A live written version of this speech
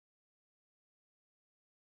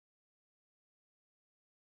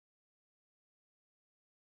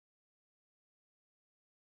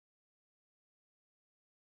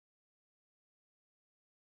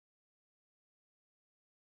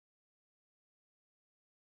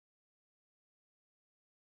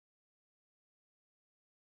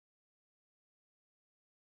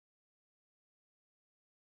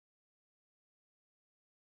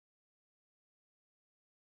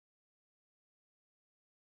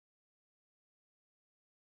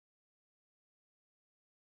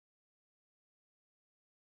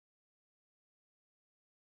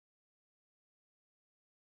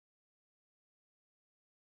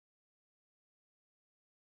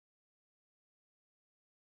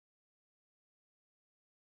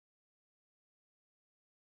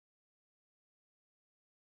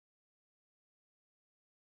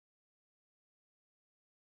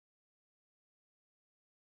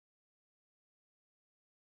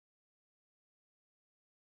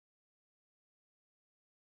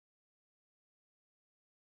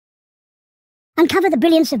Uncover the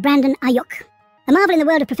brilliance of Brandon Aiyuk. A marvel in the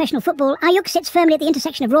world of professional football, Aiyuk sits firmly at the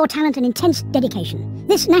intersection of raw talent and intense dedication.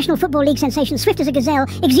 This National Football League sensation, swift as a gazelle,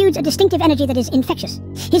 exudes a distinctive energy that is infectious.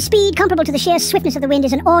 His speed, comparable to the sheer swiftness of the wind,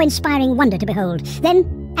 is an awe-inspiring wonder to behold.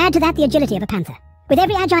 Then, add to that the agility of a panther. With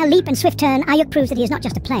every agile leap and swift turn, Aiyuk proves that he is not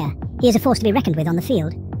just a player. He is a force to be reckoned with on the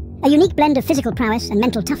field. A unique blend of physical prowess and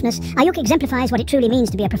mental toughness, Aiyuk exemplifies what it truly means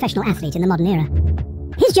to be a professional athlete in the modern era.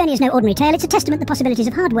 His journey is no ordinary tale. It's a testament to the possibilities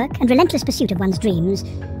of hard work and relentless pursuit of one's dreams.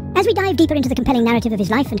 As we dive deeper into the compelling narrative of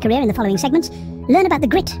his life and career in the following segments, learn about the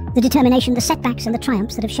grit, the determination, the setbacks and the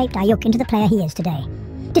triumphs that have shaped Aiyuk into the player he is today.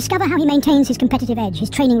 Discover how he maintains his competitive edge,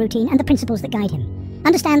 his training routine and the principles that guide him.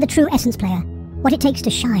 Understand the true essence player, what it takes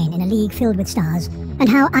to shine in a league filled with stars, and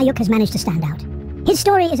how Aiyuk has managed to stand out. His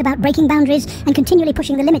story is about breaking boundaries and continually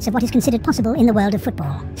pushing the limits of what is considered possible in the world of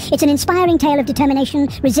football. It's an inspiring tale of determination,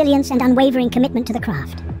 resilience and unwavering commitment to the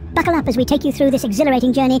craft. Buckle up as we take you through this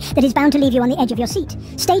exhilarating journey that is bound to leave you on the edge of your seat.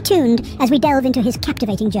 Stay tuned as we delve into his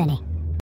captivating journey.